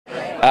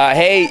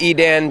Hey,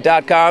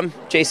 edan.com,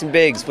 Jason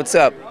Biggs, what's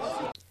up?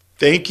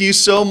 Thank you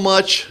so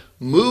much,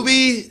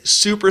 movie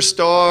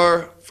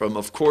superstar from,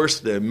 of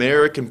course, the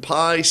American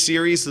Pie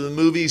series of the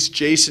movies,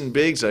 Jason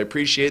Biggs. I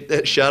appreciate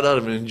that shout out.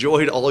 I've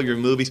enjoyed all your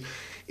movies.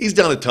 He's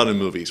done a ton of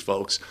movies,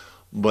 folks.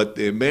 But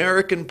the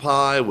American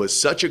Pie was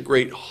such a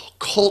great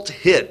cult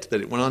hit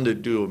that it went on to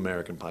do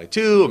American Pie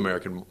 2,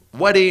 American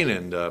Wedding,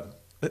 and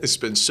there's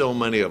been so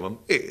many of them.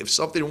 Hey, if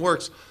something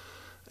works,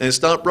 and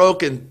it's not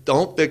broken,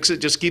 don't fix it,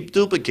 just keep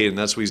duplicating.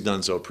 That's what he's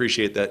done, so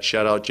appreciate that.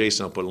 Shout out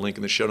Jason. I'll put a link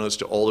in the show notes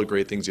to all the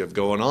great things you have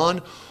going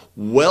on.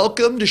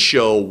 Welcome to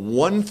show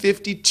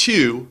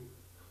 152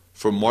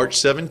 for March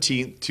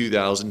 17th,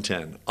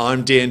 2010.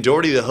 I'm Dan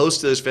Doherty, the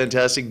host of this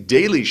fantastic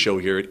daily show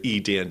here at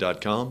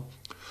edan.com.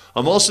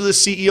 I'm also the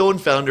CEO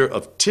and founder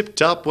of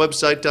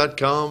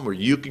TipTopWebsite.com, where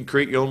you can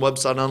create your own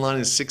website online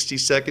in 60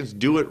 seconds.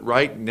 Do it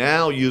right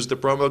now. Use the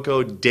promo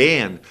code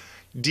DAN.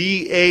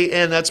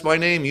 D-A-N, that's my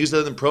name. Use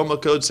that in the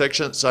promo code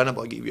section. Sign up.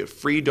 I'll give you a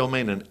free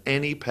domain on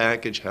any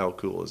package. How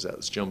cool is that?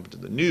 Let's jump into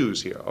the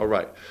news here. All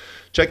right.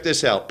 Check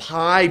this out.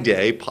 Pi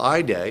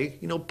Day.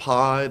 You know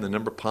pi, the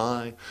number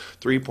pi,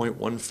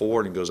 3.14,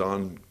 and it goes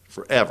on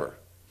forever.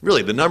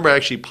 Really, the number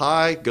actually,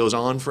 pi goes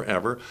on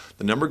forever.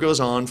 The number goes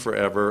on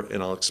forever,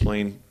 and I'll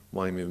explain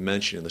why I'm even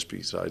mentioning this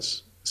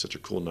besides such a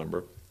cool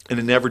number. And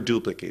it never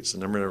duplicates. The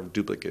number never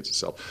duplicates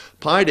itself.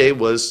 Pi Day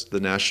was the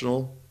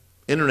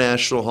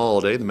international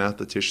holiday, the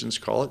mathematicians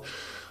call it,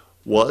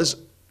 was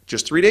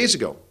just 3 days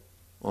ago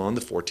on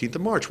the 14th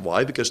of March.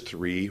 Why? Because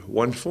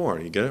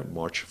 314. You get it?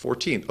 March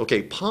 14th.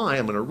 Okay, pi,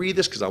 I'm going to read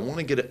this because I want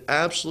to get it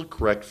absolutely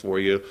correct for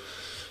you.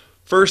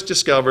 First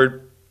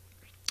discovered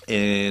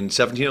in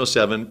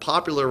 1707,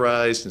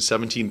 popularized in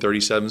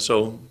 1737.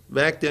 So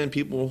back then,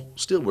 people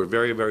still were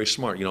very, very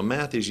smart. You know,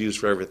 math is used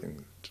for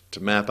everything. To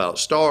map out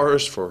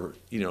stars, for,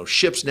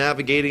 ships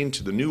navigating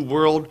to the new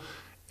world.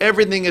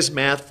 Everything is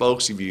math,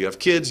 folks. If you have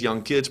kids,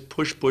 young kids,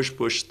 push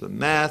the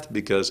math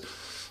because,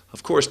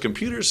 of course,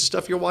 computers, the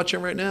stuff you're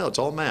watching right now, it's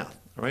all math.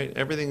 All right?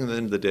 Everything at the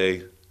end of the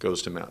day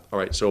goes to math. All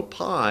right, so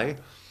pi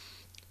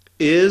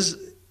is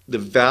the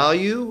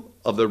value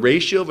of the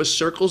ratio of a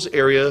circle's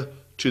area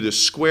to the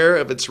square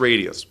of its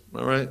radius.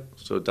 All right,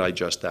 so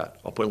digest that.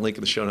 I'll put a link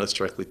in the show notes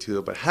directly to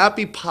it. But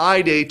happy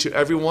Pi Day to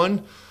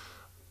everyone.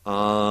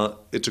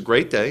 It's a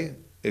great day.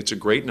 It's a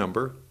great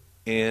number.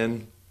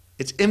 And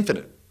it's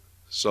infinite.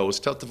 So it's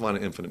tough to find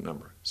an infinite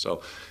number.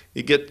 So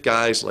you get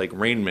guys like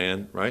Rain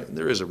Man, right?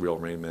 There is a real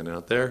Rain Man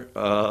out there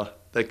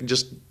that can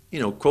just,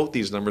 quote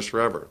these numbers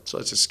forever. So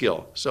it's a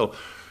skill. So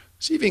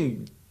see if you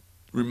can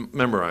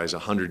memorize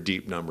 100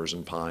 deep numbers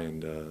in pi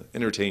and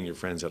entertain your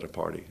friends at a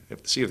party.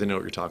 See if they know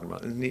what you're talking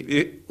about.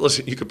 And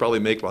listen, you could probably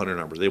make 100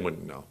 numbers. They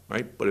wouldn't know,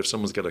 right? But if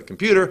someone's got a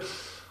computer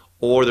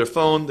or their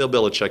phone, they'll be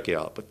able to check you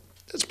out. But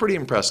it's pretty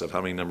impressive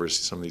how many numbers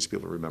some of these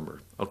people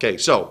remember. Okay,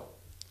 so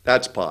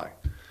that's pi.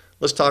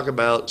 Let's talk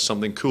about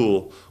something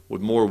cool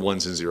with more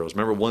ones and zeros.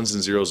 Remember, ones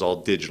and zeros all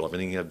digital.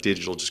 Everything you have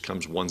digital just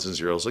comes ones and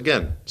zeros.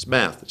 Again, it's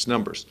math, it's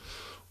numbers.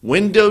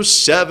 Windows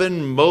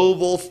 7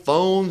 mobile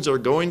phones are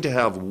going to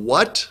have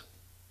what?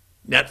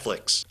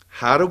 Netflix.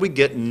 How do we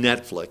get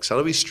Netflix? How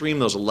do we stream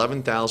those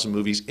 11,000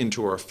 movies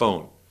into our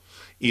phone?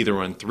 Either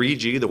on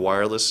 3G, the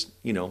wireless,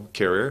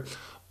 carrier,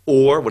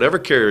 or whatever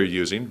carrier you're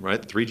using,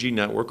 right, the 3G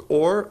network,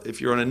 or if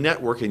you're on a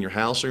network in your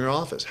house or your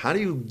office. How do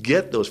you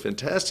get those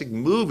fantastic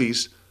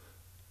movies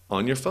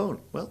on your phone?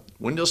 Well,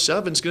 Windows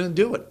 7 is going to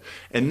do it.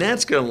 And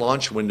that's going to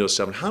launch Windows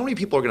 7. How many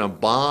people are going to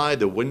buy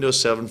the Windows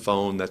 7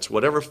 phone? That's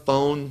whatever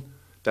phone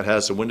that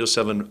has the Windows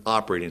 7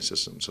 operating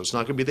system. So it's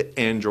not going to be the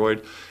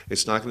Android.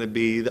 It's not going to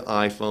be the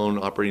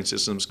iPhone operating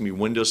system. It's going to be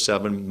Windows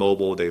 7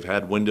 mobile. They've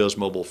had Windows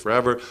Mobile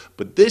forever.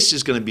 But this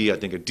is going to be, I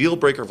think, a deal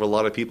breaker for a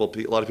lot of people.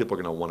 A lot of people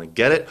are going to want to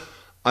get it.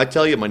 I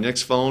tell you, my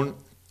next phone,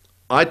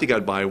 I think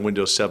I'd buy a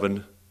Windows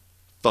 7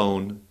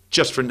 phone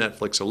just for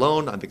Netflix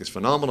alone. I think it's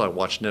phenomenal. I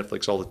watch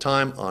Netflix all the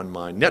time on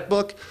my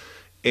netbook.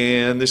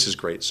 And this is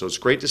great. So it's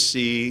great to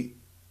see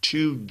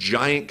two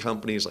giant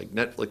companies like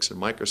Netflix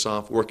and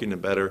Microsoft working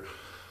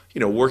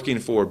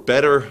for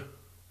better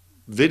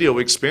video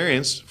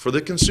experience for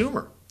the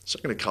consumer. It's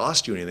not going to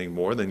cost you anything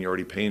more than you're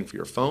already paying for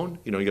your phone.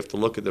 You have to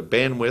look at the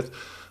bandwidth.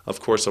 Of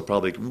course, they'll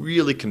probably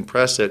really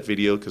compress that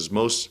video because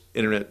most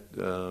internet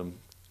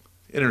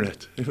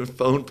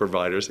phone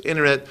providers,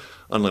 internet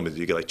unlimited,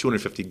 you get like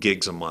 250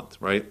 gigs a month,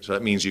 right? So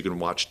that means you can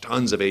watch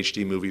tons of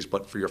HD movies,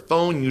 but for your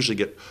phone, you usually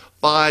get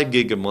 5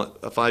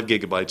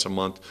 gigabytes a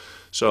month.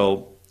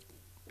 So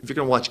if you're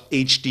going to watch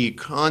HD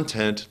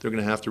content, they're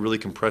going to have to really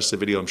compress the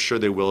video. I'm sure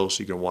they will,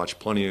 so you can watch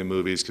plenty of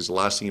movies, because the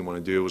last thing you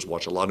want to do is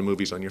watch a lot of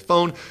movies on your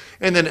phone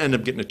and then end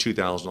up getting a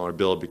 $2,000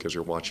 bill because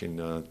you're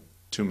watching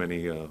too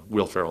many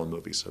Will Ferrell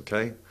movies,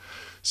 okay?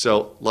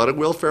 So a lot of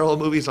Will Ferrell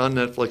movies on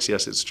Netflix,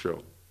 yes, it's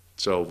true.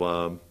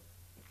 So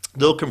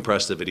they'll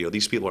compress the video.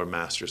 These people are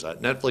masters at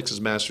it. Netflix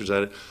is masters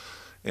at it.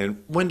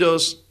 And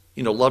Windows,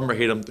 love them or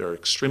hate them, they're an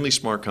extremely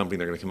smart company.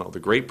 They're going to come out with a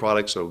great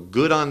product. So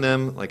good on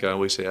them. Like I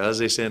always say, as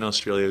they say in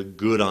Australia,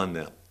 good on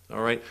them.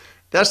 All right.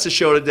 That's the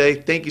show today.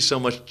 Thank you so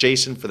much,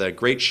 Jason, for that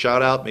great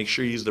shout out. Make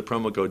sure you use the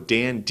promo code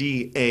Dan,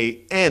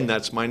 D-A-N.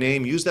 That's my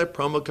name. Use that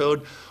promo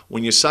code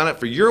when you sign up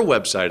for your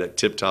website at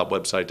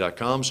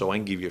tiptopwebsite.com so I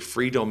can give you a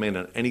free domain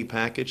on any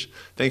package.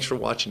 Thanks for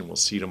watching, and we'll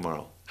see you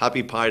tomorrow.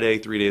 Happy Pi Day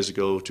 3 days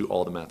ago to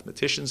all the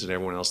mathematicians and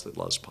everyone else that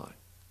loves pi.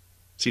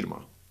 See you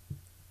tomorrow.